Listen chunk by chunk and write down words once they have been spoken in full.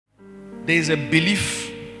there is a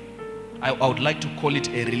belief, I would like to call it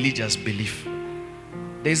a religious belief.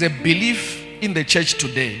 There is a belief in the church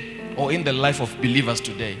today, or in the life of believers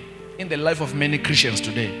today, in the life of many Christians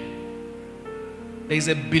today. There is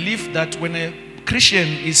a belief that when a Christian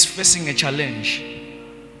is facing a challenge,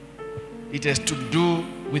 it has to do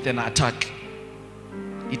with an attack.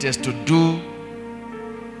 It has to do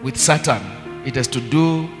with Satan. It has to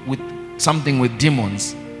do with something with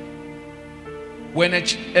demons. When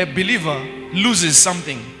a believer loses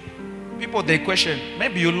something, people, they question,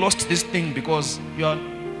 maybe you lost this thing because you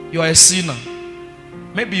are a sinner.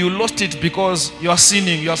 Maybe you lost it because you are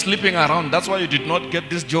sinning, you are sleeping around. That's why you did not get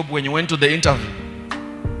this job when you went to the interview.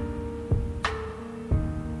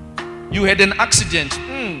 You had an accident.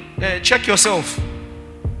 Check yourself.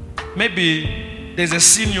 Maybe there's a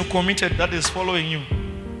sin you committed that is following you.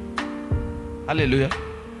 Hallelujah.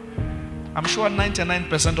 I'm sure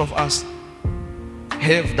 99% of us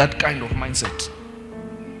have that kind of mindset.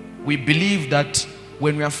 We believe that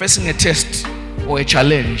when we are facing a test or a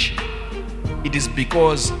challenge, it is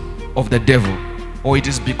because of the devil, or it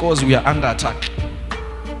is because we are under attack.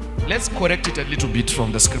 Let's correct it a little bit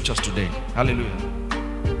from the scriptures today. Hallelujah.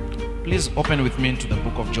 Please open with me into the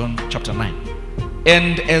book of John chapter 9.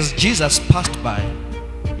 And as Jesus passed by,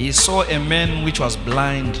 he saw a man which was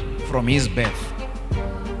blind from his birth.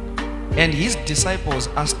 And his disciples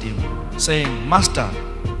asked him, saying, Master,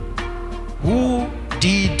 who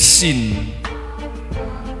did sin,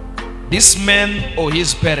 this man or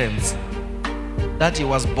his parents, that he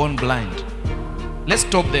was born blind? Let's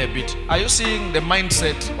stop there a bit. Are you seeing the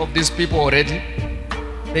mindset of these people already?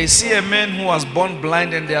 They see a man who was born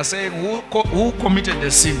blind and they are saying, who committed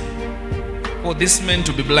the sin for this man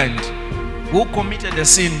to be blind? Who committed the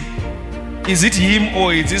sin? Is it him,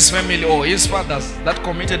 or is his family or his fathers that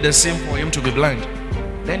committed the sin for him to be blind?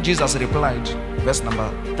 Then Jesus replied, verse number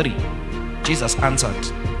 3. Jesus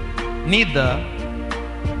answered, neither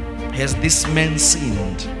has this man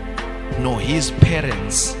sinned, nor his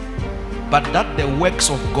parents, but that the works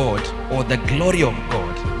of God, or the glory of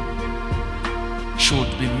God, should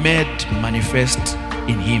be made manifest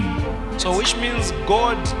in him. So which means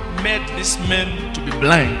God made this man to be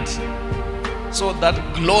blind so that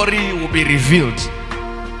glory will be revealed.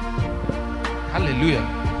 Hallelujah.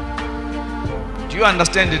 Do you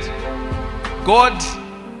understand it? God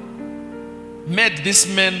made this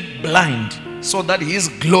man blind so that his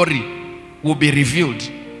glory will be revealed.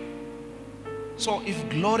 So if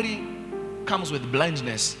glory comes with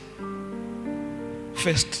blindness,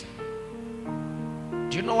 first,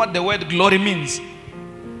 do you know what the word glory means?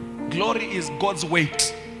 Glory is God's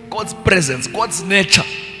weight, God's presence, God's nature.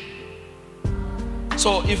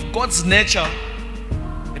 So if God's nature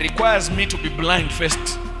requires me to be blind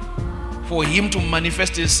first for him to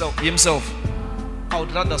manifest himself, I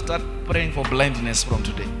would rather start praying for blindness from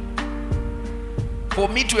today. For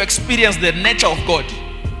me to experience the nature of God,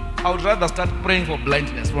 I would rather start praying for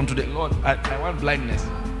blindness from today. Lord, I want blindness.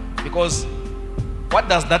 Because what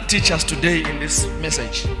does that teach us today in this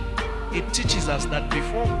message? It teaches us that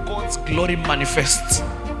before God's glory manifests,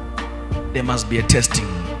 there must be a testing.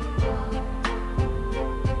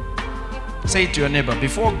 Say it to your neighbor,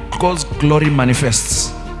 before God's glory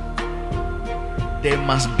manifests, there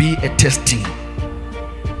must be a testing.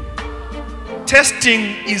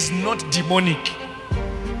 Testing is not demonic.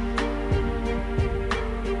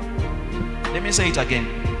 Let me say it again.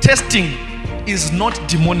 Testing is not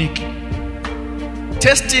demonic.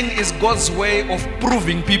 Testing is God's way of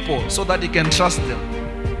proving people so that he can trust them.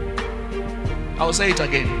 I'll say it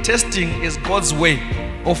again. Testing is God's way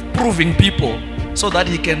of proving people so that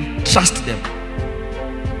he can trust them.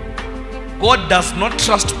 God does not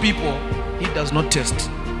trust people, he does not test.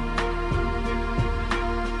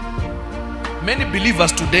 Many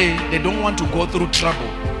believers today, they don't want to go through trouble.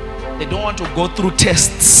 They don't want to go through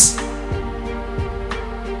tests,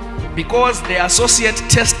 because they associate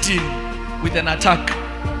testing with an attack,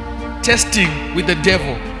 testing with the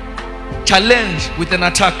devil, challenge with an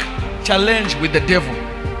attack, challenge with the devil.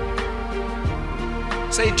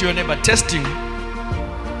 Say it to your neighbor, testing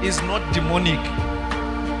is not demonic.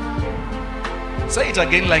 Say it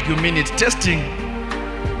again like you mean it. Testing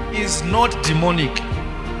is not demonic.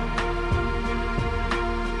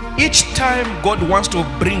 Each time God wants to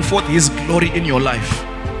bring forth his glory in your life,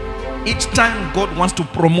 each time God wants to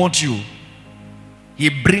promote you, he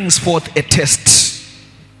brings forth a test.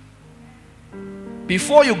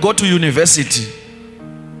 Before you go to university,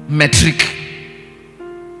 matric.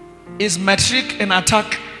 Is matric an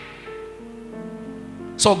attack?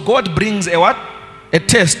 So God brings a what? A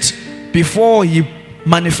test before he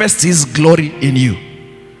manifests his glory in you,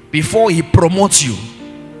 before he promotes you.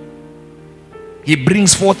 He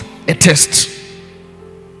brings forth a test.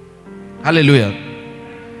 Hallelujah.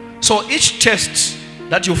 So each test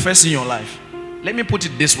that you face in your life, let me put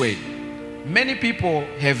it this way. Many people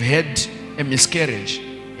have had a miscarriage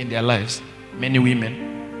in their lives. Many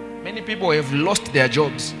women. Many people have lost their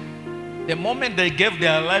jobs. The moment they gave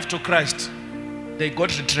their life to Christ, they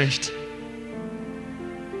got retrenched.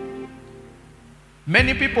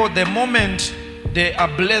 Many people, the moment they are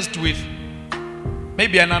blessed with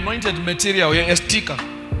maybe an anointed material, a sticker,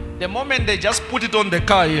 the moment they just put it on the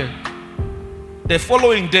car here, the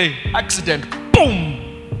following day, accident,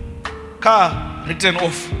 boom, car written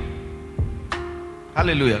off.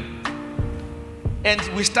 Hallelujah. And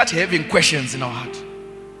we start having questions in our heart.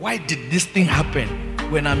 Why did this thing happen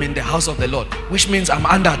when I'm in the house of the Lord? Which means I'm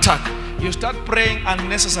under attack. You start praying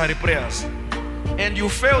unnecessary prayers. And you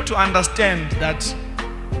fail to understand that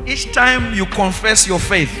each time you confess your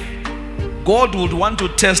faith, God would want to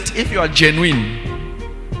test if you are genuine.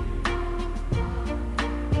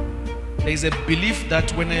 There is a belief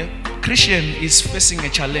that when a Christian is facing a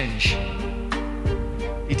challenge,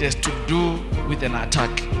 it has to do with an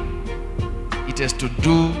attack. It has to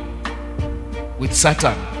do with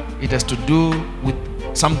Satan. It has to do with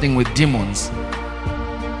something with demons.